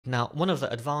Now, one of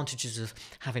the advantages of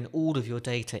having all of your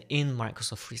data in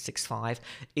Microsoft 365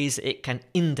 is it can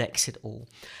index it all.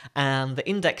 And the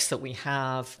index that we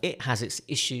have, it has its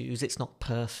issues, it's not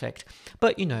perfect,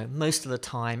 but most of the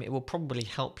time it will probably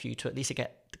help you to at least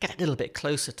get a little bit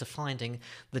closer to finding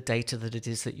the data that it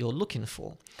is that you're looking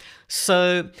for.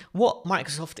 So what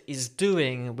Microsoft is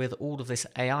doing with all of this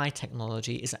AI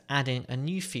technology is adding a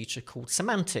new feature called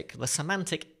the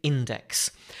Semantic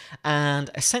Index. And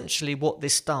essentially what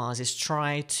this does is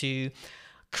try to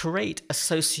create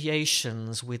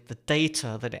associations with the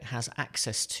data that it has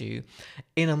access to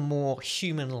in a more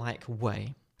human-like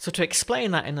way. So to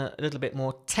explain that in a little bit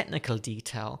more technical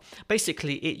detail,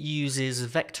 basically it uses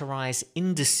vectorized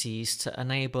indices to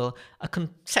enable a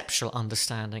conceptual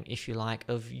understanding, if you like,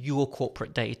 of your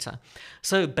corporate data.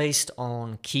 So based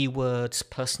on keywords,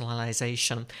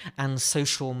 personalization, and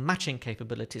social matching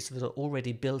capabilities that are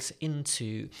already built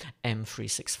into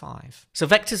M365. So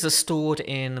vectors are stored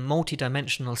in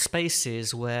multi-dimensional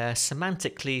spaces where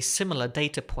semantically similar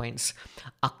data points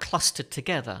are clustered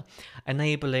together,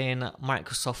 enabling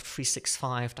Microsoft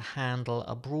 365 to handle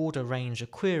a broader range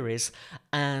of queries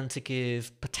and to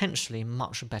give potentially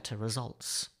much better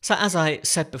results. So as I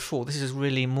said before, this is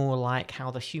really more like how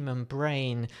the human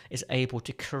brain is able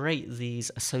to create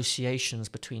these associations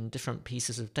between different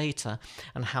pieces of data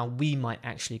and how we might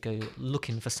actually go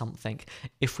looking for something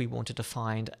if we wanted to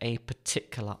find a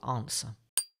particular answer.